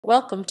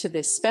Welcome to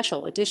this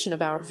special edition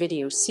of our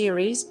video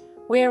series,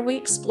 where we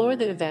explore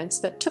the events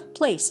that took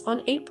place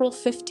on April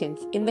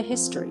 15th in the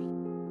history.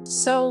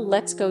 So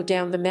let's go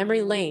down the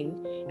memory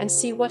lane and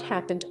see what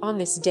happened on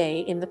this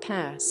day in the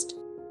past.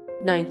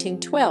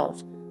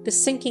 1912, the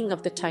sinking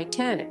of the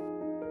Titanic.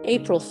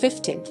 April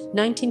 15th,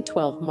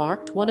 1912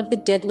 marked one of the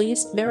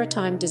deadliest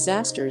maritime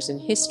disasters in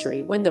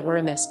history when the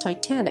RMS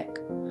Titanic,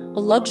 a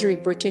luxury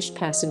British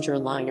passenger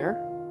liner,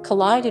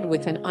 collided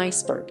with an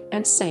iceberg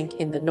and sank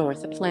in the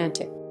North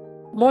Atlantic.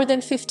 More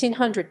than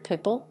 1,500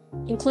 people,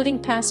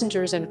 including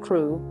passengers and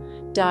crew,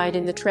 died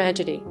in the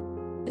tragedy.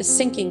 The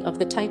sinking of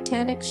the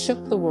Titanic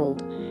shook the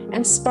world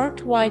and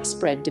sparked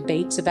widespread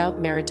debates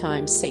about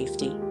maritime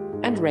safety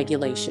and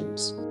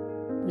regulations.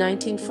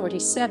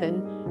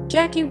 1947,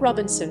 Jackie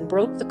Robinson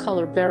broke the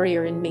color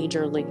barrier in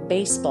Major League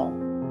Baseball.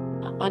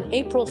 On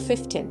April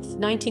 15,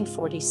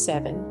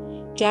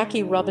 1947,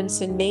 Jackie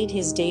Robinson made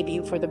his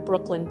debut for the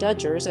Brooklyn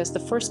Dodgers as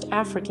the first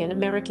African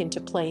American to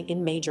play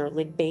in Major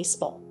League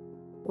Baseball.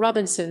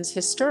 Robinson's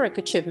historic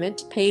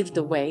achievement paved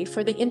the way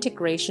for the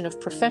integration of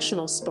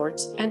professional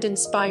sports and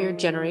inspired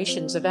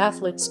generations of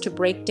athletes to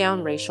break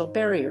down racial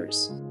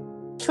barriers.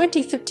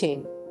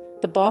 2013,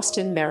 the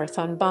Boston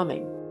Marathon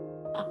bombing.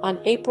 On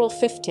April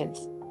 15,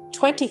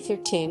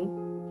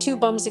 2013, two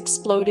bombs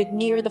exploded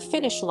near the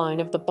finish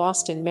line of the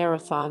Boston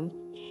Marathon,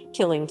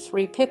 killing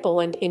 3 people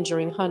and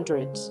injuring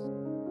hundreds.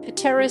 The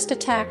terrorist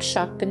attack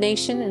shocked the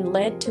nation and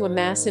led to a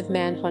massive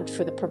manhunt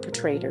for the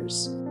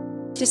perpetrators.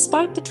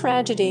 Despite the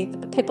tragedy,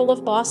 the people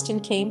of Boston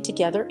came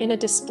together in a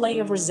display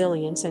of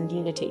resilience and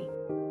unity.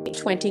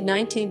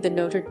 2019, the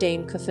Notre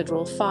Dame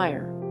Cathedral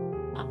fire.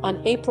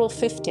 On April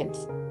 15,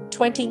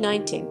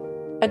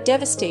 2019, a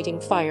devastating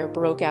fire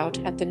broke out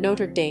at the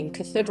Notre Dame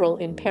Cathedral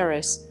in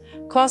Paris,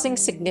 causing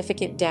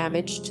significant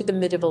damage to the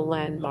medieval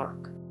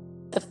landmark.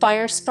 The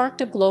fire sparked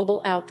a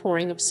global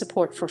outpouring of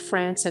support for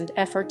France and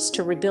efforts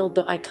to rebuild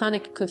the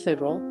iconic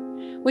cathedral,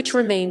 which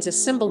remains a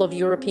symbol of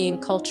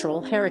European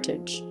cultural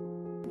heritage.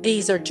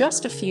 These are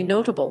just a few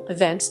notable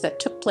events that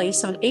took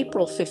place on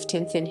April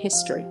 15th in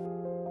history.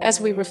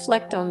 As we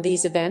reflect on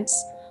these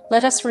events,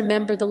 let us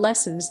remember the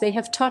lessons they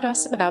have taught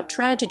us about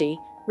tragedy,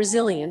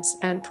 resilience,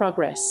 and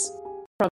progress.